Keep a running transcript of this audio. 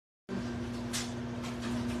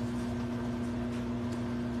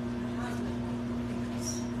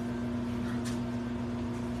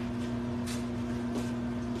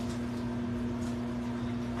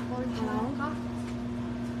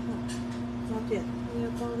Gdzie? Nie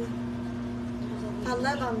boli. Ta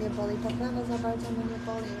lewa mnie boli, ta prawa za bardzo mnie nie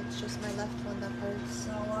boli. It's just my left one that hurts.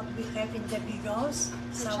 So what we have in the bigos?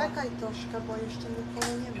 No czekaj troszkę, bo jeszcze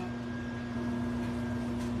nikogo nie ma.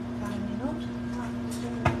 Parę minut? Tak,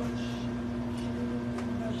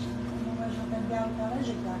 Mogę, że ten biały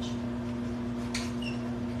talerzyk dać.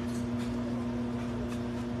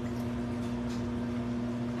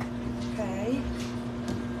 Okej.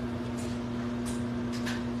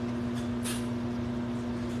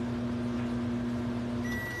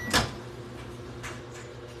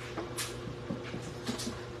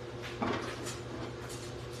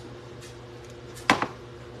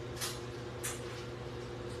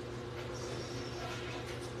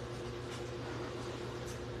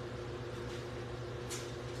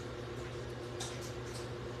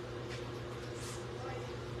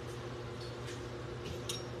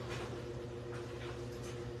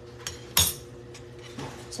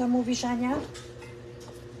 Co mówisz, Ania?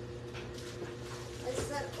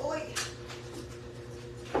 Oj.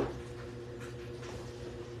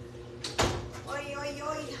 Oj, oj,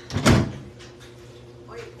 oj.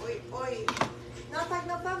 Oj, oj, oj. No tak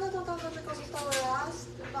naprawdę to tylko zostało raz,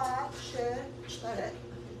 2, 3, 4,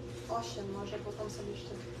 8 może, bo tam są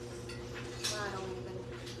jeszcze... I don't even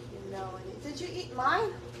know any. Did you eat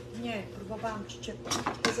mine? Nie, próbowałam ci ciepło.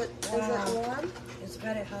 Is it warm? It's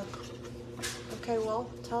very hot. Okay, well,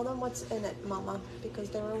 tell them what's in it, Mama, because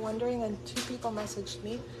they were wondering and 2 people messaged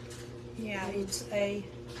me. Yeah, it's a...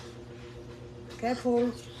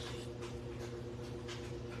 Careful.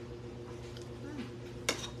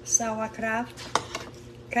 Sauerkraut,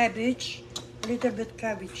 cabbage, little bit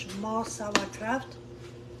cabbage, more sauerkraut.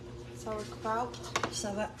 Sauerkraut.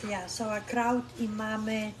 Sauerkraut i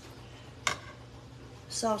mamy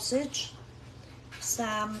sausage,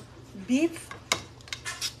 some beef,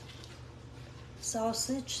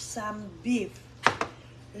 some beef,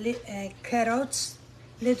 carrots,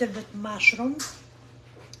 little bit mushroom.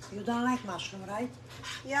 You don't like mushroom, right?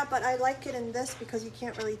 Yeah, but I like it in this because you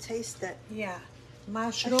can't really taste it. Yeah, I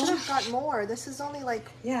mushroom. should have got more. This is only like...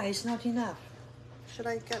 Yeah, it's not enough. Should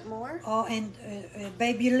I get more? Oh, and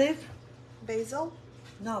baby leaf? Basil?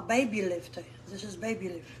 No, baby leaf. This is baby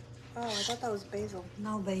leaf. Oh, I thought that was basil.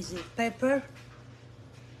 No basil. Pepper.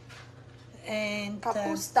 And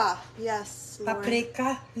Kapusta. Yes, Lauren.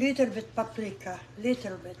 paprika. Little bit paprika.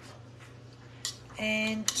 Little bit.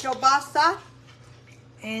 And Kielbasa.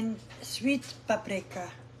 and sweet paprika.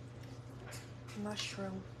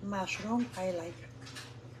 Mushroom. Mushroom, I like.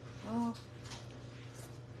 Oh,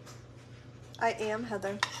 I am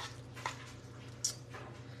Heather.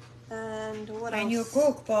 And what else? and you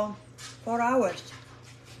cook for 4 hours.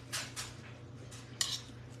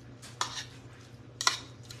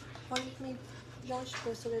 Możesz mi wziąć,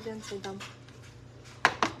 bo sobie więcej dam.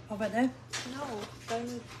 Over there? No, daj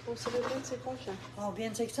mi, bo sobie więcej proszę. O,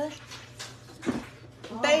 więcej chcesz?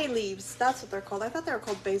 Bay leaves, that's what they're called. I thought they were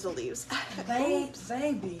called basil leaves.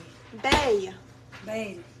 Baby. Bay.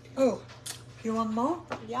 Bay. Oh, you want more?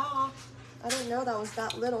 Yeah. I didn't know that was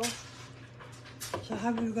that little. So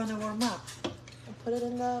how are you gonna warm up? I put it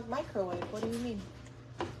in the microwave. What do you mean?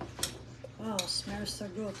 Oh, smells so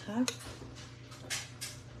good, huh?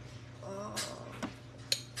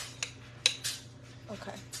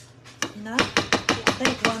 Okay. Enough?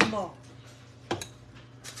 Take one more.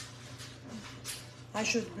 I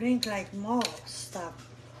should bring like more stuff.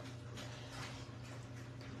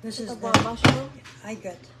 This is The mushroom? I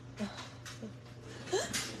got.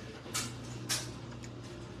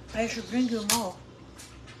 I should bring you more.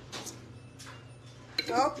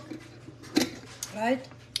 Oh, Right?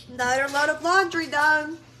 another load of laundry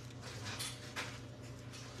done.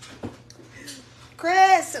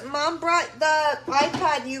 Chris, Mom brought the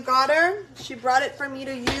iPad you got her. She brought it for me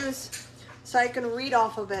to use so I can read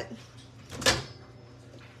off of it.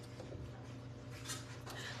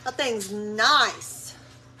 That thing's nice.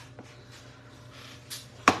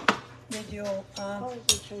 Did you, Oh,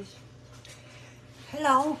 Chase.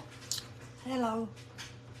 hello? Hello?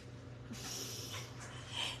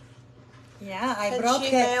 Yeah, I Can brought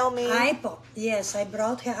she her mail me? iPod. Yes, I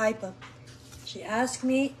brought her iPod. She asked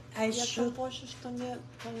me I Jak should... to włożysz, to nie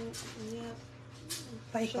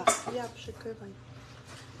Paper. yeah, przykrywaj.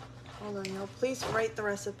 Hold on, y'all. Please write the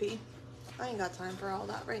recipe. I ain't got time for all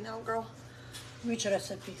that right now, girl. Which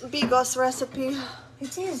recipe? Bigos recipe.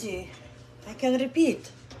 It's easy. I can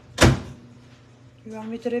repeat. You want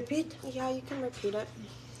me to repeat? Yeah, you can repeat it.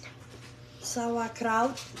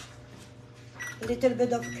 Sauerkraut, little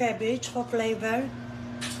bit of cabbage for flavor.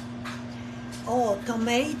 Oh,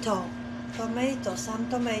 tomato, some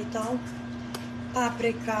tomato,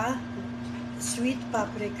 paprika, sweet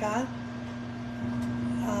paprika,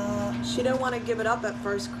 She didn't want to give it up at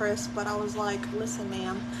first, Chris, but I was like, listen,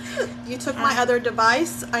 ma'am, you took my other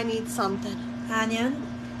device. I need something. Onion.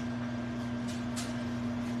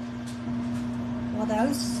 What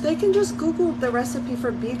else? They can just Google the recipe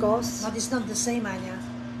for beagles. But it's not the same, Anya.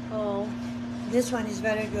 Oh. This one is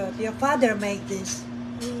very good. Your father made this.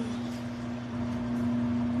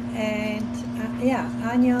 And yeah,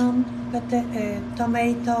 onion,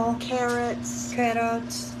 tomato, Carrots,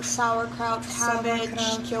 sauerkraut, cabbage,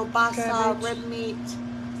 kielbasa, red meat,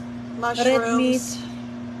 mushrooms.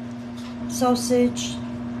 Sausage,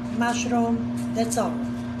 mushroom, that's all.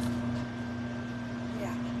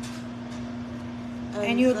 Yeah.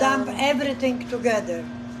 And you dump everything together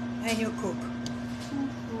and you cook.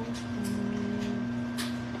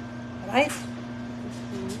 Right?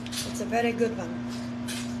 It's a very good one.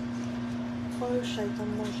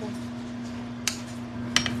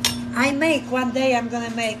 I make one day, I'm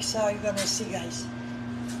gonna make, so you're gonna see, guys.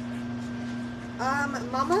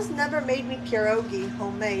 Mama's never made me pierogi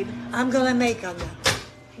homemade. I'm gonna make on that.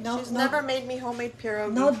 No, She's never made me homemade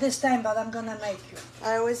pierogi. Not this time, but I'm gonna make you.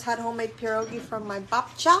 I always had homemade pierogi from my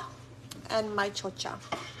babcia and my chocha.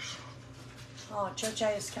 Oh,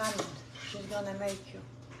 chocha is coming. She's gonna make you.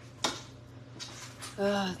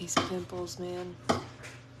 Ugh, these pimples, man.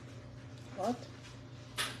 What?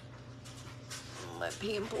 My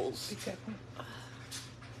pimples. Be careful.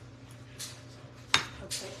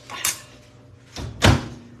 Okay.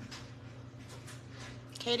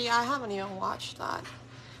 Katie, I haven't even watched that.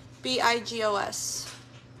 BIGOS.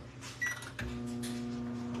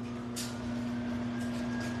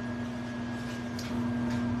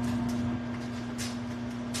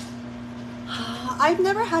 I've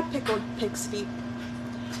never had pickled pig's feet.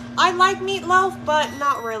 I like meatloaf, but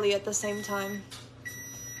not really at the same time.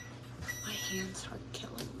 My hands are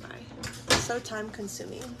killing me. So time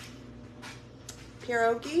consuming.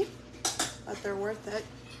 Pierogi, but they're worth it.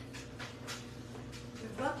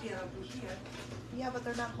 We've got pierogi here. Yeah, but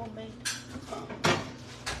they're not homemade.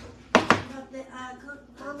 But they are good.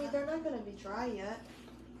 Mommy, they're not gonna be dry yet.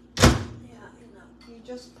 Yeah, you know. You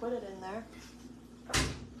just put it in there.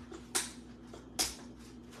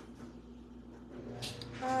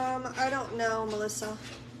 I don't know, Melissa.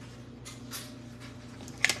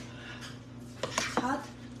 It's hot?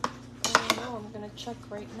 I don't know, I'm gonna check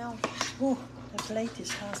right now. Oh, the plate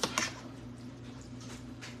is hot.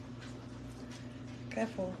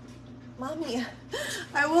 Careful. Mommy,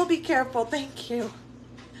 I will be careful, thank you.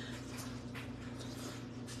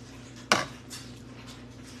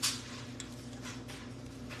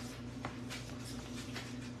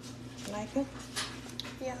 Like it?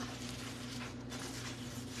 Yeah.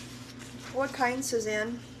 What kind,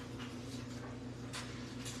 Suzanne?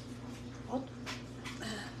 What?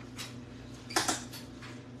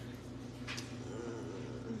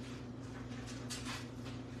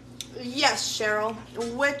 Yes, Cheryl.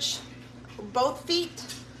 Which? Both feet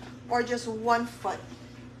or just one foot?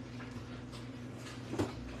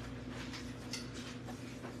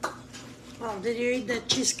 Oh, did you eat the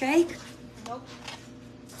cheesecake? Nope.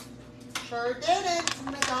 Sure didn't,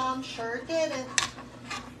 madame. Sure didn't.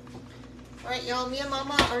 Alright, y'all, me and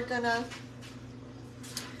Mama are gonna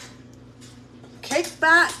kick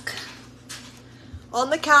back on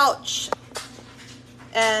the couch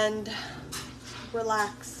and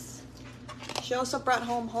relax. She also brought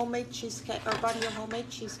home homemade cheesecake, or brought here homemade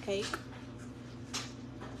cheesecake.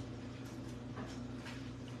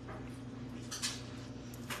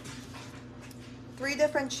 Three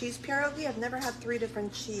different cheese pierogi. I've never had 3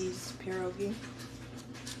 different cheese pierogi.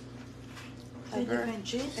 Three different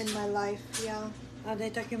cheese? In my life, yeah. Are they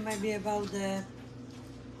talking maybe about the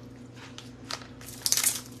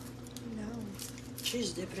No.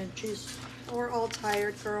 cheese, different cheese? We're all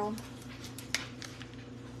tired, girl.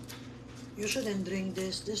 You shouldn't drink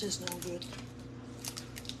this. This is no good.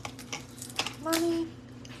 Mommy.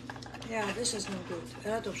 Yeah, this is no good. A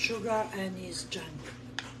lot of sugar and it's junk.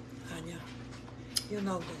 Anya, you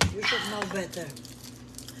know that. You should know better.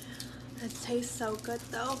 It tastes so good,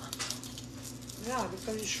 though. Yeah,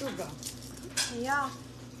 because it's sugar. Yeah.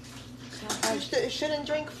 You shouldn't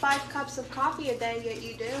drink 5 cups of coffee a day, yet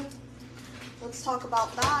you do. Let's talk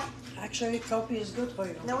about that. Actually, coffee is good for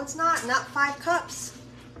you. No, it's not. Not 5 cups.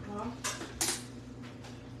 No?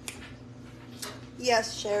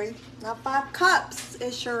 Yes, Sherry. Not 5 cups.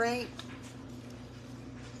 It sure ain't.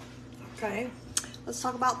 Okay. Let's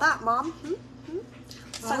talk about that, Mom.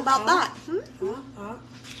 Let's talk about that.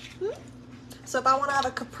 So if I want to have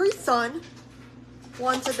a Capri Sun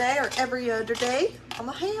once a day or every other day, I'm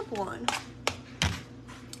going to have one.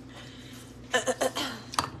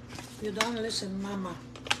 You don't listen, Mama.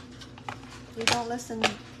 You don't listen,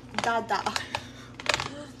 Dada.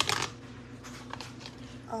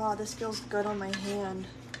 Oh, this feels good on my hand.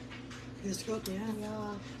 It's good, yeah.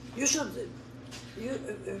 Yeah. You should,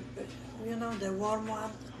 you know, the warm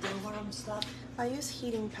one, the warm stuff. I use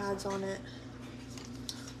heating pads on it.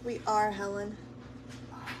 We are, Helen.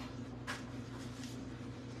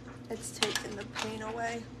 It's taking the pain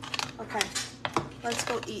away. Okay, let's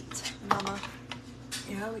go eat, Mama.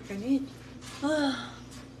 Yeah, we can eat.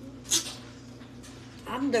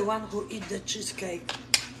 I'm the one who eat the cheesecake.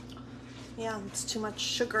 Yeah, it's too much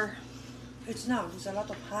sugar. It's now, there's a lot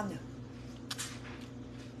of honey.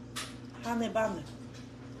 Honey bun.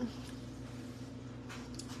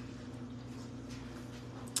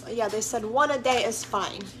 Yeah, they said 1 a day is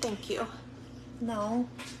fine. Thank you. No.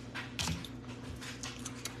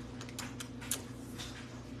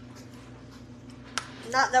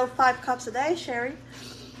 Not no 5 cups a day, Sherry.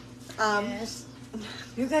 Yes.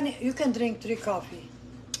 You can drink 3 coffee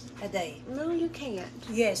a day. No, you can't.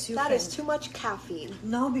 Yes, you That can. is too much caffeine.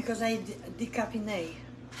 No, because I decaffeinate.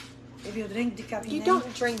 If you drink decaffeinate. You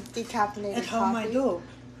don't drink decaffeinated At home coffee. I do.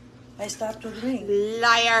 I start to drink.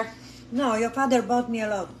 Liar. No, your father bought me a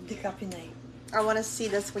lot decaffeinate. I want to see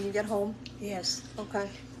this when you get home. Yes. Okay.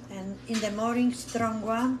 And in the morning, strong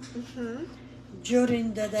one. Mm-hmm.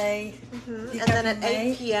 During the day, And then at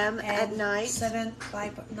 8 p.m. at and night.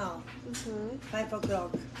 5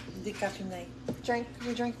 o'clock, decaffeinate.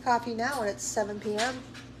 We drink coffee now and it's 7 p.m.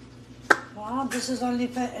 Wow, this is only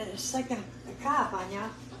second cup, Ania.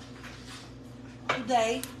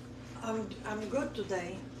 Today, I'm good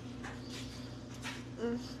today.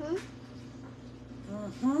 Mm-hmm.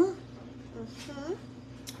 Mm-hmm. Mm-hmm.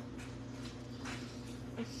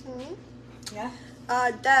 Mm-hmm. Yeah.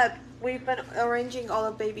 Deb, we've been arranging all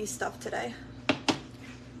of baby stuff today.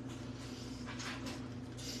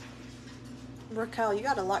 Raquel, you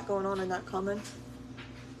got a lot going on in that comment.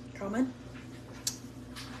 Comment.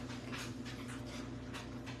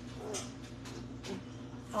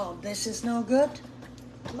 Oh, this is no good.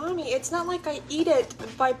 Mommy, it's not like I eat it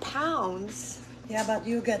by pounds. Yeah, but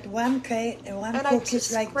you get one And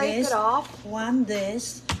cookies I like scrape this, it off. one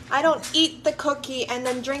this. I don't eat the cookie and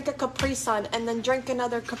then drink a Capri Sun and then drink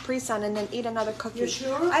another Capri Sun and then eat another cookie. You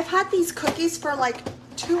sure? I've had these cookies for like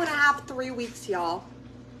 2.5, 3 weeks, y'all.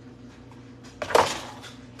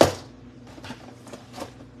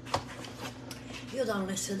 You don't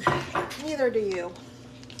listen. Neither do you.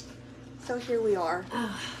 So here we are.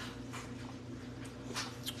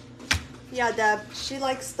 Yeah, Deb, she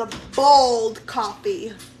likes the bold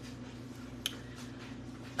coffee.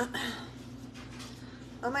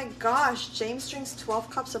 Oh my gosh, James drinks 12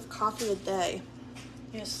 cups of coffee a day.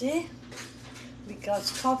 You see?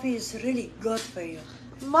 Because coffee is really good for you.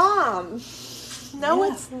 Mom, no,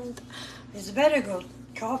 Yeah. it's... It's very good.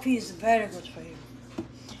 Coffee is very good for you.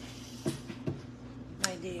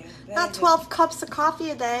 My dear. Very Not good. 12 cups of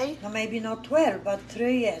coffee a day. No, maybe not 12, but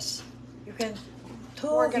 3, yes. You can...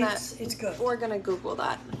 2, it's good. We're gonna Google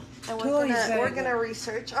that. And we're gonna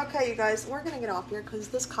research. Okay, you guys, we're gonna get off here because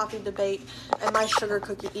this coffee debate and my sugar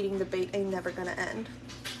cookie eating debate ain't never gonna end.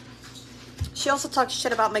 She also talks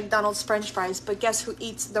shit about McDonald's French fries, but guess who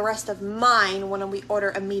eats the rest of mine when we order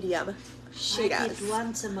a medium? She I does. eat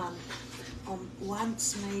once a month.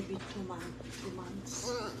 Once, maybe 2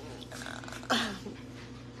 months.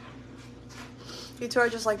 You two are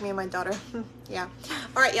just like me and my daughter. Yeah.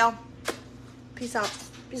 All right, y'all. Peace out.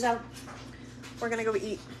 Peace out. We're gonna go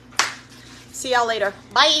eat. See y'all later.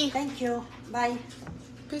 Bye. Thank you. Bye.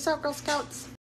 Peace out, Girl Scouts.